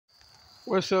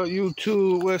What's up,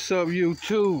 YouTube? What's up,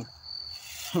 YouTube?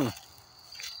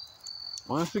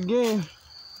 Once again,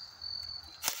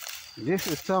 this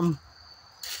is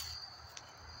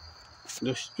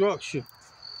the structure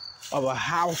of a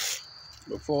house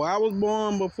before I was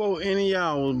born, before any of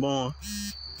y'all was born.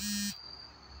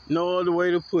 No other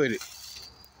way to put it.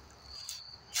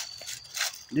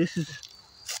 This is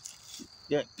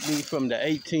that be from the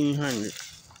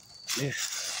 1800s.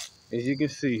 This, as you can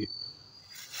see it.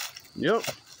 Yep.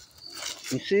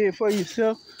 You see it for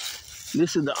yourself.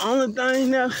 This is the only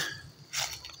thing now.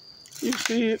 You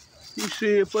see it. You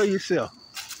see it for yourself.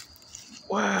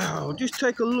 Wow, just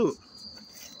take a look.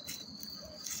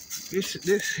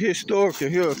 This historical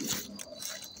here.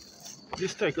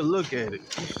 Just take a look at it.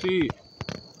 You see it.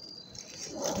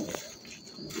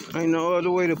 Ain't no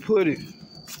other way to put it.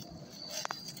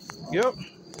 Yep.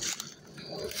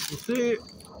 You see it.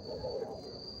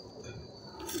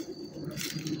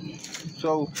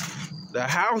 So the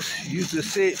house used to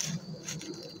sit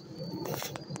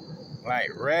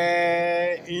like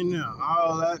right in there,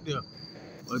 all out there.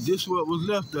 But this what was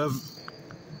left of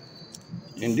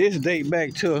it. And this date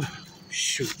back to,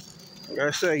 shoot, like I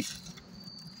say,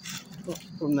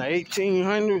 from the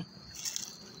 1800s.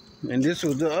 And this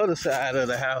was the other side of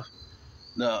the house,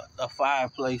 the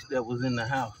fireplace that was in the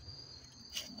house.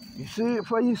 You see it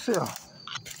for yourself.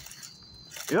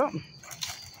 Yep.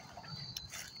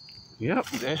 Yep,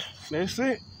 that's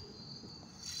it.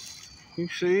 You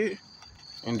see it.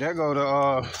 And there go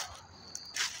the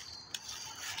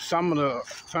some of the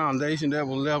foundation that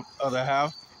was left of the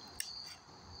house.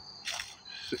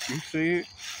 You see it?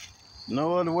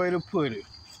 No other way to put it.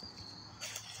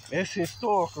 That's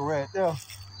historical right there.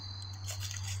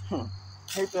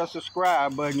 Hit that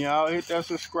subscribe button, y'all. Hit that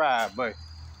subscribe button.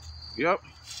 Yep.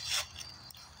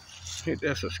 Hit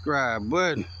that subscribe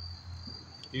button.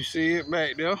 You see it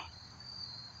back there?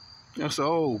 That's an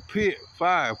old pit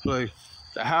fireplace.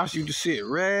 The house used to sit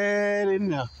right in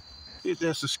there. Hit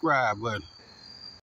that subscribe button.